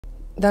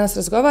Danas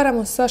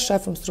razgovaramo sa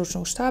šefom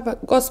stručnog štaba,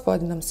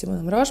 gospodinom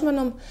Simonom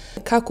Rožmanom,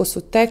 kako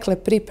su tekle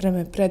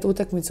pripreme pred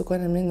utakmicu koja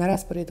nam je na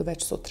rasporedu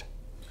već sutra.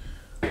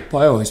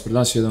 Pa evo, ispred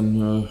nas je jedan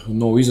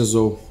nov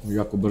izazov,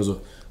 jako brzo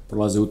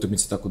prolaze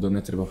utakmice, tako da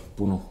ne treba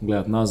puno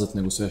gledati nazad,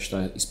 nego sve što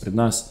je ispred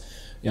nas.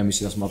 Ja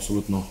mislim da smo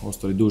apsolutno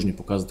ostali dužni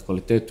pokazati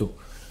kvalitetu,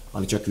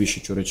 ali čak više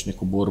ću reći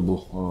neku borbu,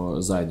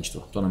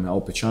 zajedništvo. To nam je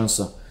opet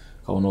šansa,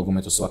 kao u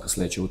nogometu svaka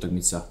sljedeća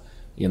utakmica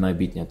je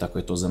najbitnija, tako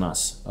je to za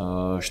nas.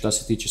 Šta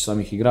se tiče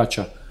samih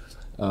igrača,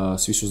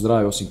 svi su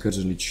zdravi, osim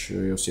Krzelić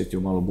je osjetio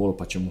malo bol,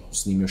 pa ćemo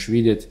s njim još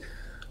vidjeti.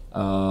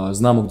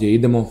 Znamo gdje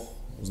idemo,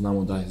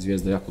 znamo da je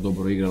Zvijezda jako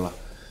dobro igrala,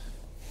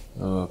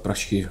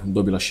 praktički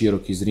dobila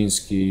Široki,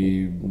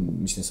 Zrinski,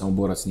 mislim samo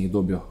Borac nije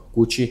dobio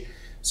kući,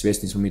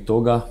 svjesni smo mi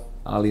toga,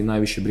 ali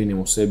najviše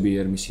brinemo o sebi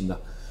jer mislim da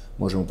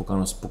možemo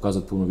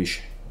pokazati puno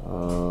više.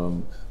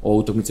 Ova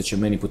utakmica će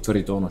meni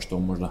potvrditi ono što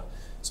možda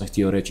sam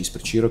htio reći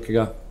ispred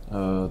Širokega,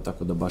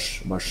 tako da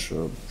baš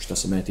što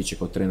se mene tiče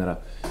kao trenera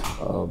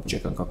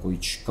čekam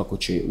kako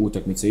će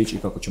utakmica ići i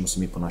kako ćemo se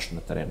mi ponašati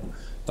na terenu.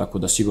 Tako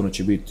da sigurno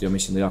će biti, ja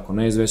mislim da jako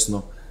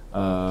neizvesno,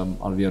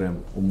 ali vjerujem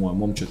u moju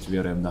momčad,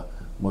 vjerujem da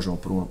možemo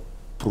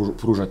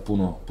pružati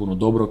puno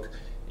dobrog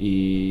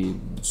i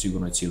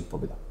sigurno je cilj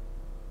pobjeda.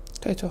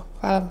 To je to.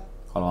 Hvala vam.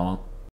 Hvala vam.